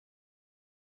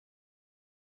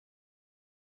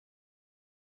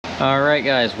Alright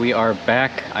guys, we are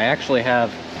back. I actually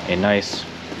have a nice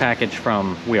package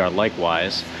from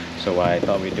WEARELIKEWISE, so I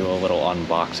thought we'd do a little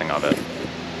unboxing of it.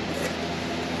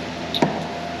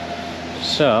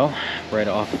 So, right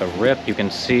off the rip, you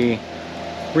can see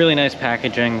really nice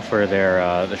packaging for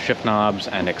their the shift knobs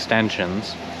and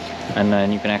extensions. And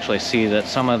then you can actually see that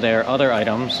some of their other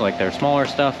items, like their smaller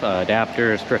stuff,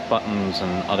 adapters, drift buttons,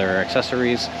 and other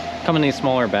accessories, come in these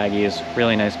smaller baggies.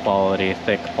 Really nice quality,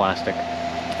 thick plastic.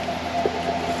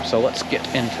 So let's get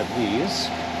into these.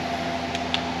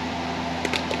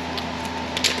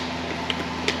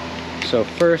 So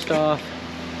first off,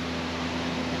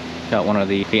 got one of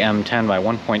the M10 by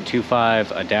 1.25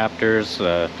 adapters,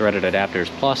 the threaded adapters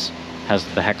plus. Has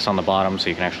the hex on the bottom so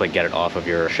you can actually get it off of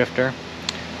your shifter.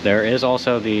 There is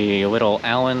also the little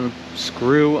Allen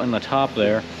screw in the top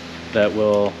there that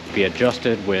will be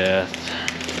adjusted with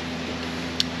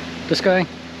this guy.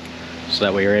 So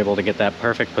that way you're able to get that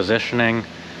perfect positioning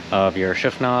of your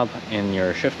shift knob in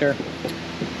your shifter.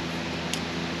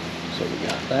 So we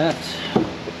got that.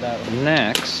 That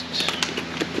next,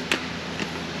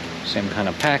 same kind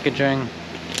of packaging.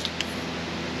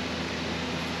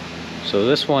 So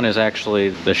this one is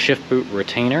actually the shift boot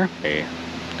retainer. I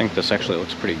think this actually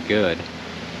looks pretty good.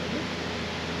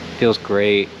 Feels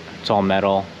great. It's all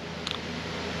metal.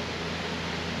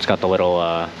 It's got the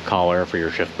little collar for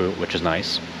your shift boot, which is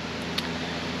nice.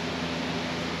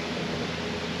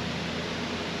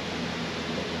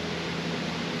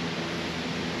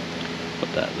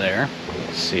 Put that there.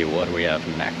 Let's see what we have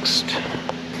next.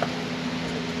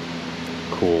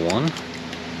 Cool one.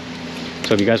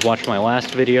 So if you guys watched my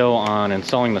last video on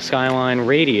installing the Skyline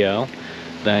radio,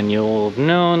 then you'll have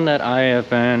known that I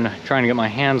have been trying to get my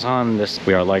hands on this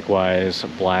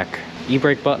WEARELIKEWISE black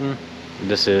e-brake button.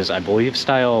 This is, I believe,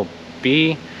 style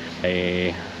B.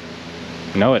 I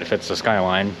know it fits the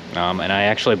Skyline, and I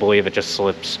actually believe it just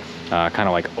slips kind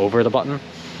of like over the button.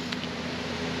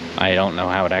 I don't know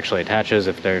how it actually attaches,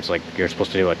 if there's like, you're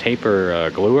supposed to do a tape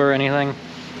or glue or anything,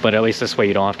 but at least this way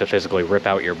you don't have to physically rip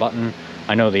out your button.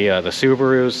 I know the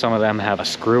Subarus, some of them have a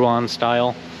screw-on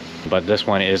style, but this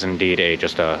one is indeed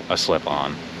just a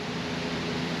slip-on.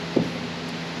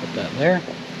 Put that there.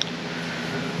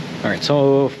 All right,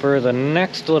 so for the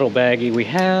next little baggie we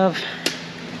have,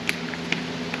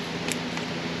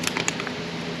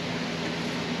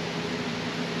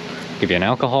 give you an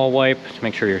alcohol wipe to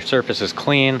make sure your surface is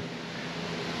clean,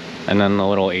 and then the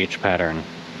little H pattern.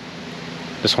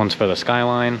 This one's for the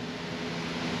Skyline.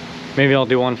 Maybe I'll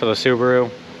do one for the Subaru.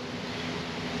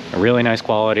 A really nice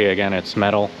quality, again, it's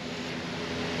metal.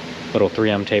 Little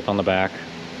 3M tape on the back.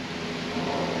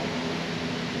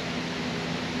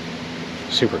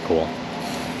 Super cool.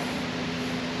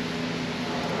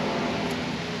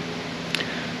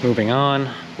 Moving on,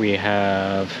 we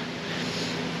have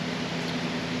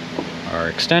our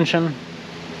extension.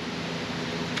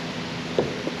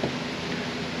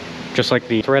 Just like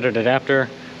the threaded adapter,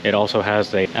 it also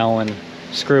has the Allen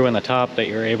screw in the top that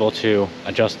you're able to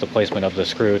adjust the placement of the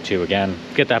screw to, again,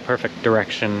 get that perfect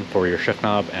direction for your shift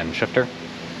knob and shifter.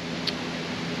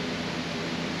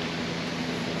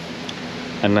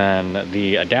 And then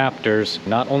the adapters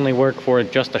not only work for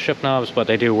just the shift knobs, but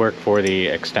they do work for the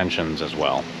extensions as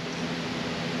well.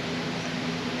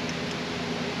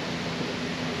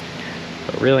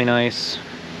 But really nice.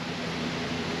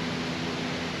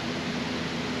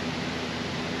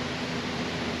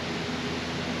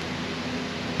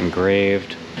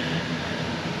 Engraved.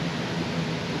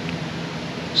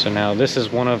 So now this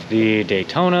is one of the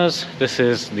Daytonas. This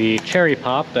is the Cherry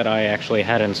Pop that I actually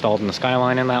had installed in the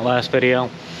Skyline in that last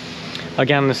video.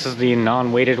 Again, this is the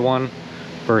non-weighted one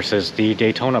versus the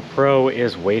Daytona Pro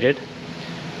is weighted.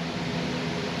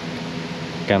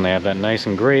 Again, they have that nice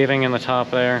engraving in the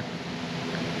top there.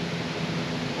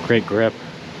 Great grip.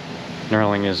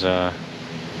 Knurling is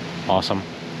awesome.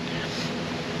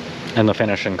 And the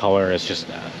finish and color is just,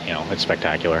 you know, it's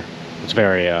spectacular. It's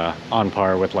very on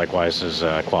par with Likewise's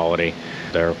quality.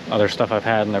 Their other stuff I've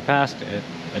had in their past,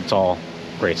 it's all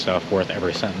great stuff, worth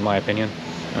every cent in my opinion.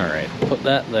 All right, put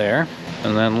that there.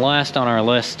 And then last on our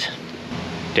list,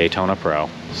 Daytona Pro.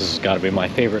 This has got to be my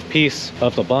favorite piece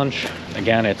of the bunch.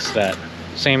 Again, it's that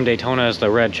same Daytona as the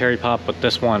red Cherry Pop, but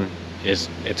this one it's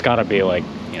got to be like,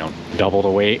 you know, double the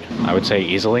weight, I would say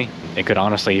easily. It could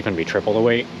honestly even be triple the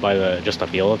weight by just the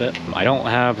feel of it. I don't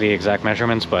have the exact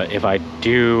measurements, but if I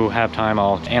do have time,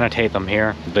 I'll annotate them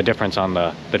here. The difference on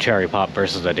the Cherry Pop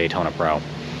versus the Daytona Pro.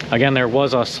 Again, there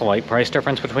was a slight price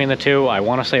difference between the two. I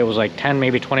want to say it was like 10,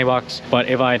 maybe 20 bucks. But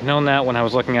if I had known that when I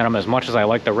was looking at them, as much as I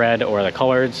like the red or the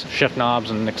colored shift knobs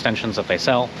and extensions that they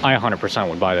sell, I 100%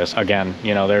 would buy this. Again,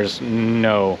 you know, there's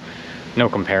no no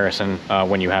comparison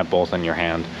when you have both in your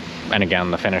hand. And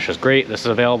again, the finish is great. This is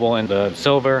available in the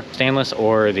silver, stainless,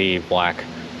 or the black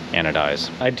anodize.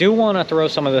 I do want to throw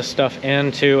some of this stuff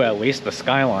into at least the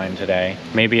Skyline today.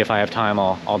 Maybe if I have time,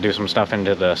 I'll do some stuff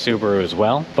into the Subaru as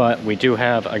well. But we do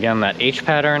have, again, that H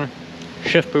pattern,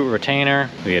 shift boot retainer,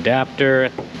 the adapter,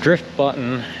 drift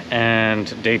button,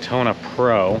 and Daytona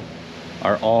Pro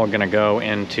are all gonna go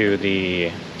into the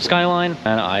Skyline.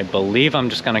 And I believe I'm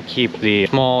just gonna keep the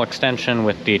small extension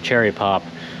with the cherry pop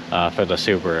for the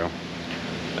Subaru.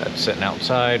 That's sitting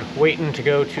outside, waiting to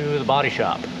go to the body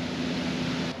shop.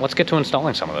 Let's get to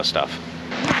installing some of this stuff.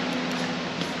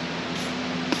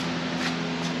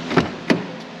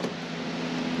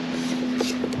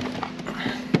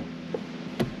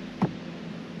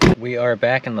 We are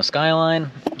back in the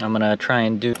Skyline. I'm gonna try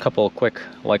and do a couple of quick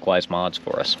Likewise mods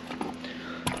for us.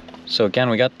 So again,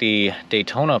 we got the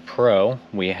Daytona Pro,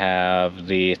 we have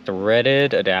the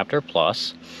threaded adapter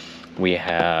plus, we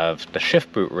have the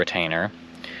shift boot retainer,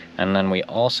 and then we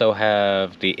also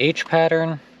have the H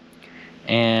pattern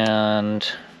and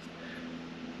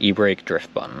e-brake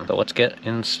drift button. So let's get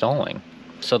installing.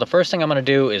 So the first thing I'm going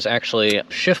to do is actually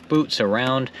shift boot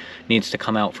surround needs to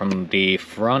come out from the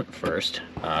front first,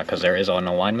 because there is an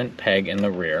alignment peg in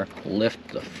the rear. Lift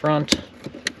the front,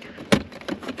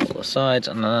 pull the sides,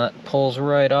 and then that pulls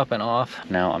right up and off.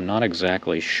 Now I'm not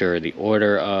exactly sure the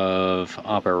order of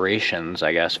operations,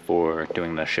 I guess, for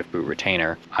doing the shift boot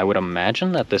retainer. I would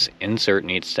imagine that this insert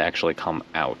needs to actually come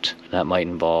out. That might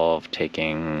involve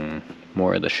taking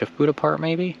more of the shift boot apart,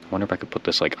 maybe? I wonder if I could put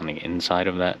this like on the inside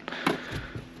of that.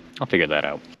 I'll figure that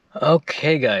out.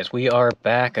 Okay guys, we are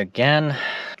back again.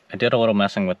 I did a little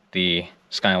messing with the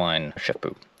Skyline shift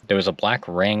boot. There was a black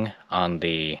ring on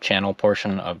the channel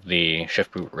portion of the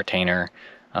shift boot retainer,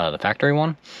 the factory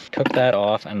one. Took that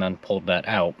off and then pulled that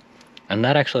out. And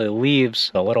that actually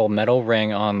leaves a little metal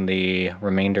ring on the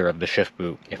remainder of the shift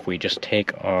boot. If we just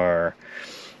take our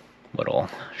little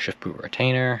shift boot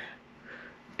retainer,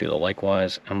 do the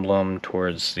Likewise emblem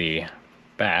towards the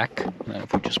back, and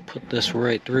if we just put this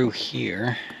right through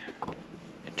here,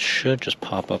 it should just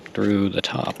pop up through the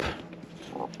top.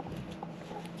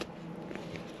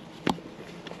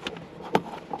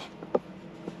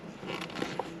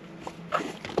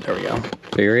 There we go.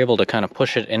 So you're able to kind of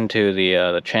push it into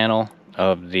the channel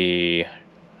of the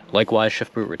Likewise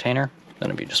shift boot retainer. Then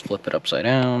if you just flip it upside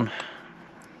down,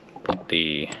 put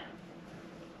the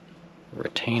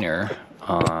retainer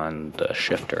on the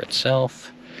shifter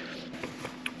itself.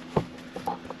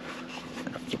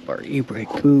 Flip our e-brake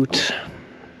boot.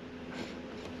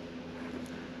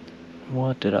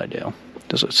 What did I do?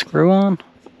 Does it screw on?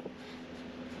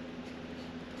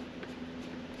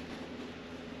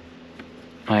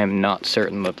 I am not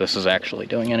certain that this is actually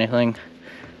doing anything.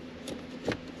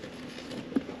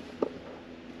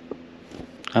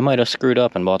 I might have screwed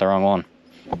up and bought the wrong one.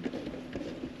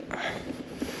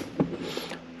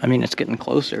 I mean, it's getting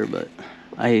closer, but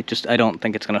I don't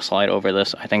think it's gonna slide over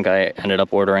this. I think I ended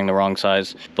up ordering the wrong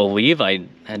size. Believe I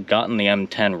had gotten the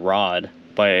M10 rod.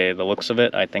 By the looks of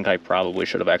it, I think I probably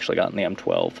should have actually gotten the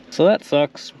M12. So that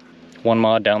sucks. One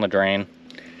mod down the drain.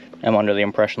 I'm under the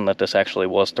impression that this actually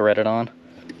was threaded on.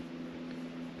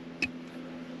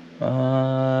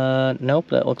 Nope,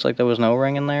 that looks like there was no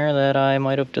ring in there that I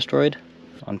might have destroyed.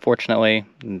 Unfortunately,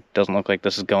 it doesn't look like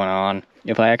this is going on.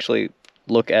 If I actually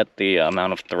look at the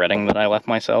amount of threading that I left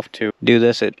myself to do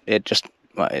this, it's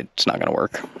not gonna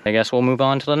work. I guess we'll move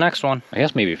on to the next one. I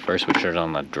guess maybe first we should turn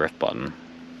on the drift button.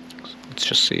 Let's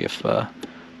just see if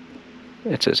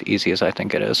it's as easy as I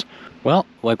think it is. Well,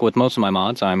 like with most of my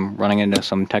mods, I'm running into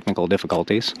some technical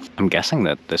difficulties. I'm guessing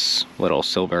that this little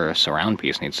silver surround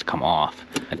piece needs to come off.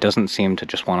 It doesn't seem to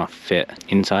just want to fit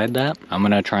inside that. I'm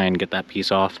gonna try and get that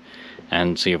piece off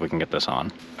and see if we can get this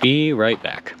on. Be right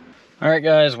back. Alright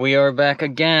guys, we are back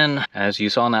again. As you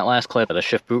saw in that last clip, the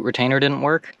shift boot retainer didn't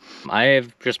work.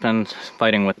 I've just been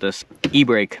fighting with this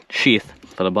e-brake sheath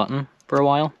for the button for a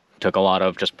while. Took a lot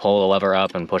of just pull the lever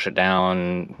up and push it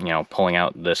down, you know, pulling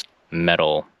out this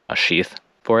metal sheath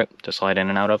for it to slide in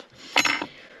and out of.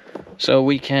 So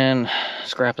we can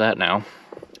scrap that now.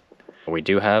 We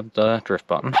do have the drift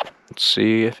button. Let's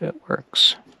see if it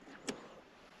works.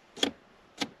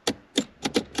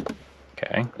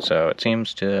 Okay, so it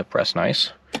seems to press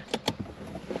nice.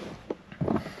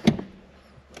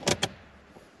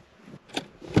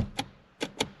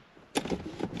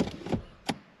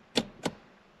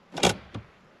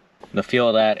 The feel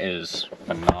of that is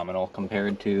phenomenal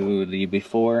compared to the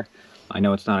before. I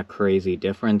know it's not a crazy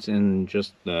difference in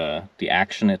just the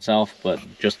action itself, but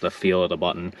just the feel of the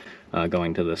button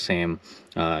going to the same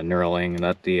knurling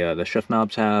that the shift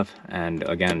knobs have, and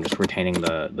again, just retaining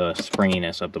the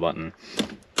springiness of the button.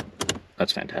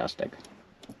 That's fantastic.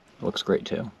 It looks great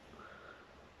too.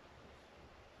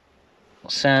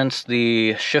 Since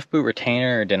the shift boot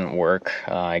retainer didn't work,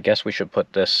 I guess we should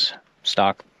put this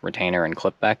stock retainer and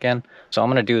clip back in. So I'm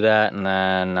going to do that, and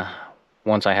then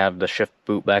once I have the shift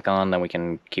boot back on, then we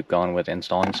can keep going with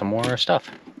installing some more stuff.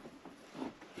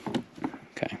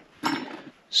 Okay,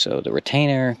 so the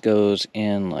retainer goes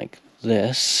in like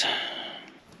this.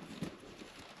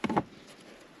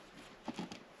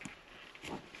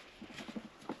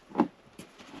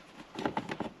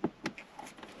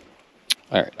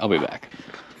 Alright, I'll be back.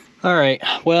 Alright,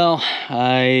 well,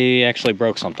 I actually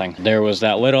broke something. There was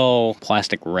that little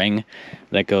plastic ring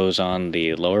that goes on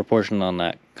the lower portion on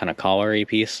that kind of collar-y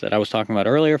piece that I was talking about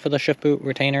earlier for the shift boot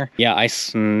retainer. Yeah, I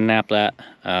snapped that.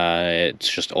 It's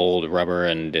just old rubber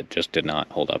and it just did not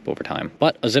hold up over time.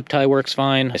 But a zip tie works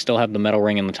fine. I still have the metal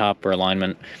ring in the top for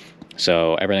alignment,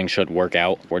 so everything should work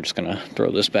out. We're just gonna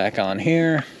throw this back on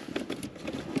here.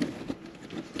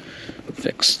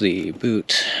 Fix the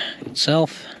boot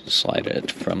itself, slide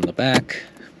it from the back,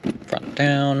 front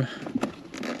down.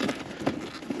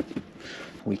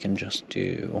 We can just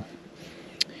do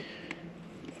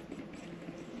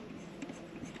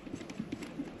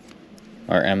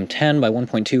our M10 by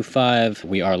 1.25.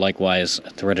 We are likewise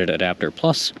threaded adapter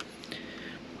plus.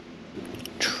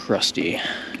 Trusty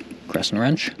crescent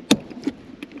wrench.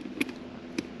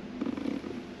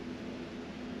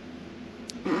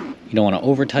 You don't want to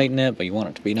over tighten it, but you want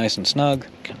it to be nice and snug.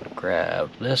 Grab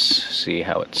this, see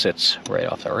how it sits right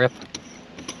off the rip.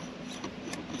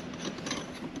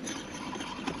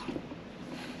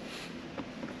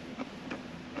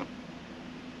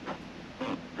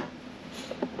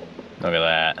 Look at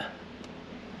that.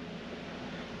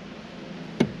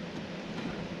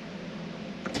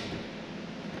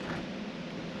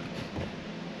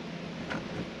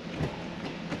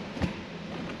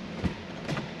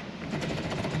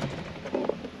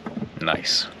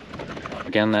 Nice.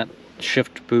 Again, that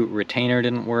shift boot retainer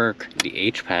didn't work. The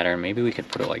H pattern, maybe we could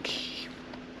put it like,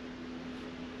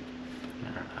 I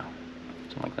don't know,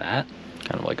 something like that.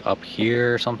 Kind of like up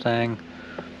here or something.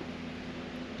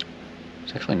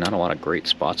 There's actually not a lot of great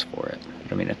spots for it.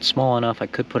 I mean, it's small enough, I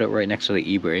could put it right next to the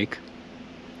e-brake.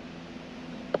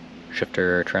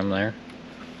 Shifter trim there.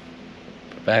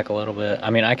 Put it back a little bit.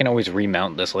 I mean, I can always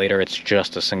remount this later. It's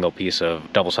just a single piece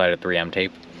of double-sided 3M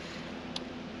tape.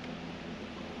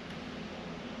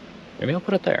 Maybe I'll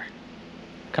put it there.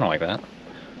 Kind of like that.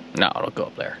 No, it'll go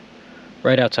up there.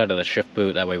 Right outside of the shift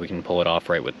boot, that way we can pull it off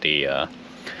right with the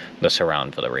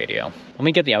surround for the radio. Let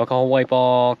me get the alcohol wipe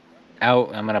all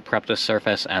out. I'm gonna prep this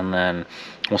surface and then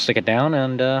we'll stick it down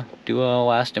and do a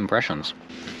last impressions.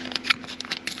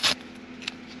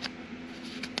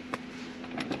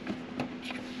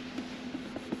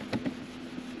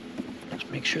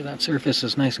 Just make sure that surface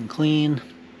is nice and clean.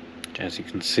 As you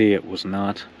can see, it was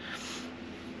not.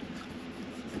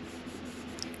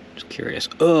 Curious.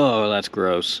 Oh, that's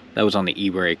gross. That was on the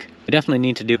e-brake. I definitely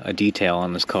need to do a detail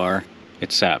on this car.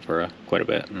 It's sat for quite a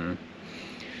bit and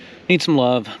needs some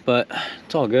love, but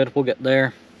it's all good. We'll get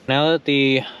there. Now that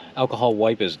the alcohol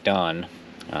wipe is done,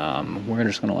 we're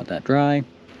just gonna let that dry.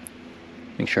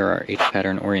 Make sure our H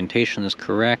pattern orientation is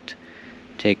correct.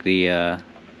 Take the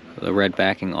red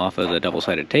backing off of the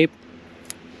double-sided tape.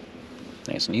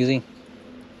 Nice and easy.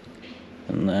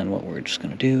 And then what we're just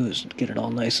gonna do is get it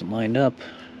all nice and lined up.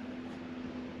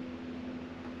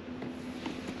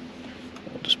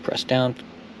 Just press down.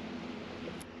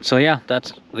 So yeah,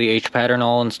 that's the H pattern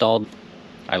all installed.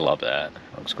 I love that.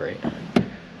 Looks great.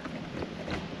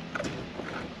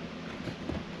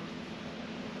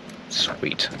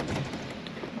 Sweet.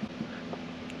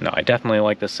 No, I definitely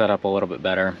like this setup a little bit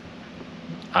better.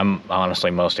 I'm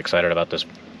honestly most excited about this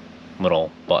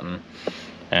little button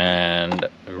and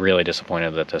really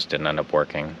disappointed that this didn't end up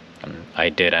working. And I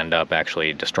did end up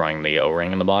actually destroying the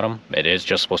O-ring in the bottom. It is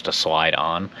just supposed to slide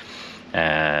on.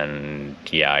 And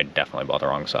yeah, I definitely bought the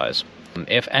wrong size.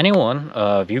 If anyone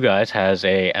of you guys has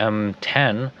a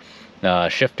M10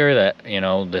 shifter that, you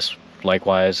know, this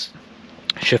likewise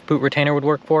shift boot retainer would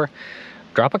work for,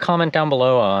 drop a comment down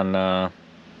below on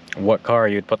what car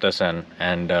you'd put this in,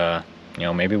 and you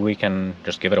know, maybe we can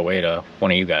just give it away to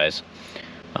one of you guys.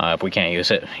 If we can't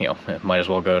use it, you know, it might as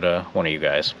well go to one of you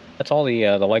guys. That's all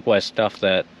the likewise stuff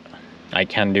that I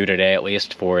can do today, at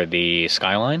least for the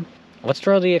Skyline. Let's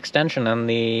throw the extension and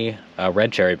the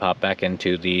red cherry pop back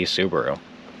into the Subaru,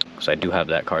 because I do have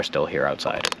that car still here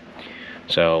outside.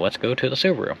 So let's go to the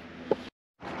Subaru.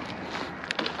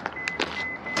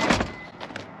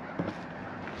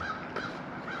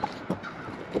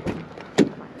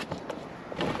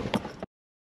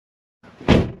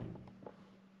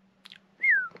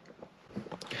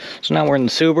 So now we're in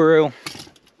the Subaru.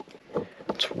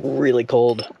 It's really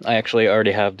cold. I actually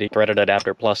already have the threaded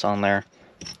adapter plus on there,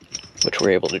 which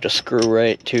we're able to just screw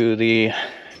right to the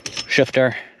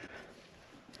shifter.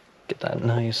 Get that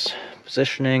nice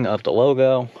positioning of the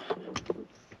logo.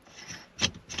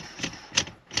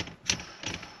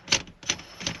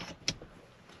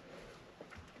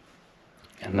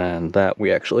 And then that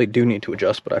we actually do need to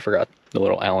adjust, but I forgot the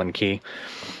little Allen key.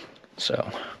 So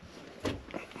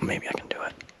maybe I can do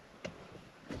it.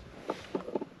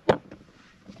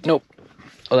 Nope.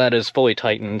 Well, that is fully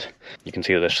tightened. You can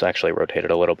see this actually rotated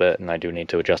a little bit, and I do need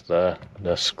to adjust the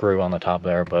screw on the top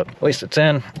there, but at least it's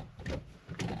in.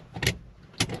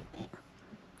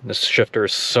 This shifter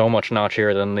is so much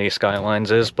notchier than the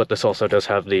Skyline's is, but this also does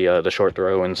have the short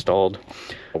throw installed,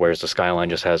 whereas the Skyline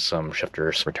just has some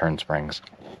shifter's return springs.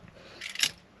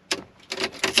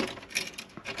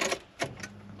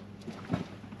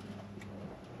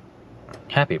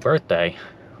 Happy birthday.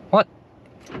 What?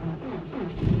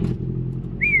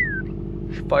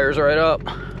 She fires right up.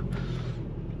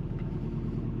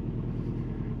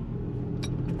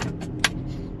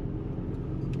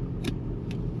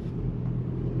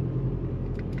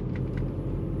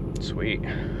 Sweet.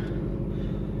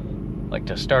 Like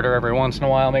to start her every once in a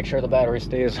while, make sure the battery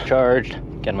stays charged.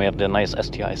 Again, we have the nice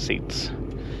STI seats.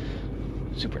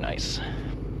 Super nice.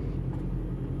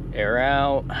 Air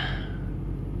out.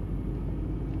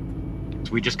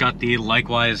 We just got the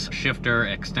Likewise shifter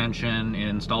extension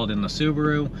installed in the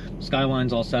Subaru.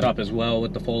 Skyline's all set up as well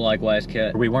with the full Likewise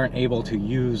kit. We weren't able to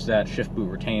use that shift boot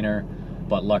retainer,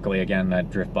 but luckily, again,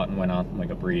 that drift button went off like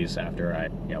a breeze after I,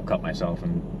 cut myself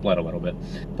and bled a little bit.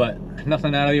 But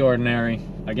nothing out of the ordinary.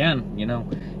 Again,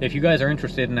 if you guys are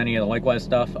interested in any of the Likewise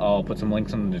stuff, I'll put some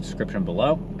links in the description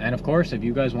below. And of course, if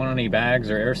you guys want any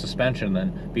bags or air suspension,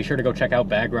 then be sure to go check out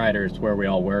Bag Riders, where we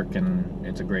all work, and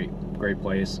it's a great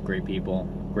place, great people,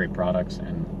 great products,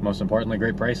 and most importantly,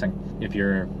 great pricing. If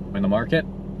you're in the market,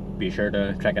 be sure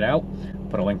to check it out.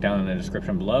 Put a link down in the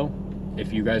description below.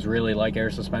 If you guys really like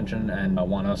air suspension and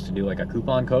want us to do like a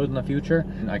coupon code in the future,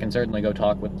 I can certainly go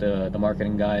talk with the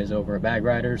marketing guys over at Bag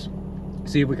Riders,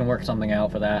 see if we can work something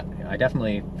out for that. I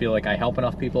definitely feel like I help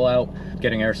enough people out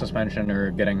getting air suspension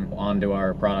or getting onto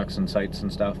our products and sites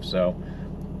and stuff, so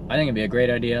I think it'd be a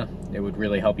great idea. It would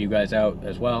really help you guys out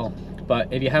as well.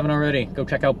 But if you haven't already, go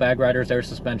check out Bag Riders Air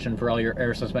Suspension for all your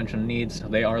air suspension needs.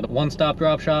 They are the one-stop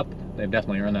drop shop. They've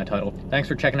definitely earned that title. Thanks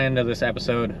for checking into this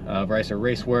episode of Ricer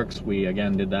Raceworks. We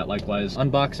again did that Likewise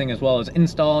unboxing as well as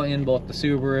install in both the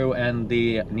Subaru and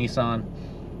the Nissan.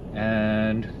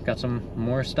 And got some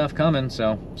more stuff coming,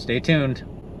 so stay tuned.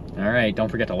 All right, don't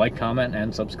forget to like, comment,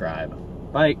 and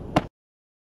subscribe. Bye.